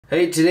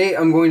Hey, today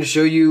I'm going to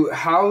show you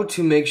how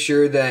to make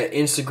sure that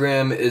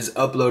Instagram is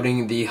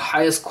uploading the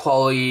highest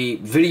quality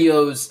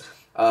videos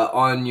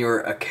on your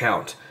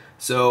account.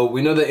 So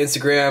we know that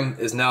Instagram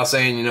is now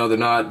saying, they're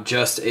not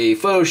just a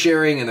photo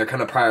sharing and they're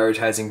kind of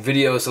prioritizing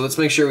video. So let's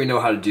make sure we know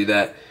how to do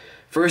that.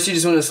 First, you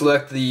just want to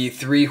select the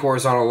three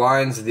horizontal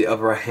lines in the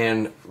upper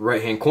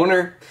right hand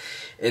corner.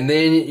 And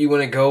then you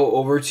want to go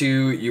over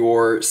to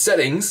your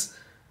settings.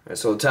 All right,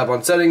 so tap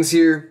on settings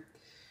here.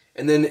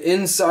 And then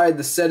inside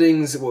the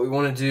settings, what we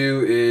want to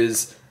do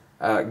is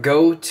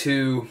go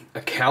to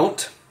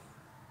account.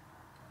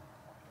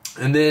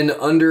 And then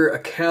under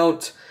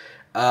account,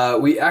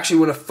 we actually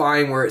want to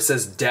find where it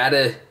says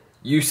data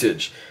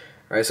usage.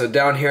 All right, so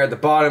down here at the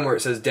bottom where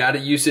it says data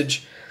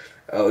usage,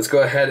 let's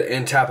go ahead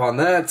and tap on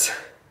that.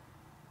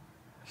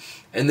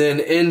 And then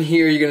in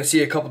here, you're going to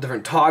see a couple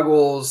different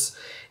toggles.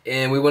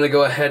 And we want to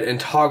go ahead and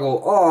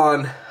toggle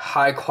on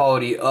high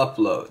quality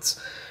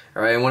uploads.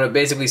 All right, and what it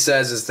basically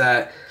says is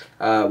that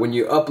when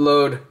you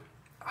upload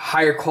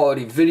higher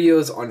quality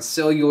videos on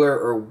cellular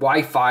or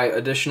Wi-Fi,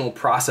 additional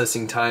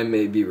processing time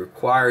may be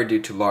required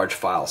due to large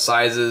file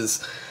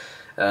sizes.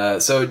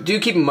 So do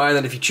keep in mind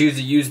that if you choose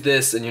to use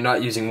this and you're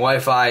not using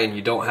Wi-Fi and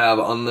you don't have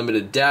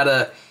unlimited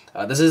data,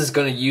 this is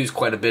going to use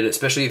quite a bit,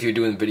 especially if you're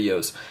doing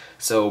videos.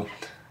 So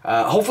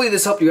hopefully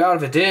this helped you out.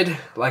 If it did,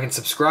 like and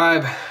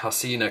subscribe. I'll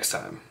see you next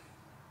time.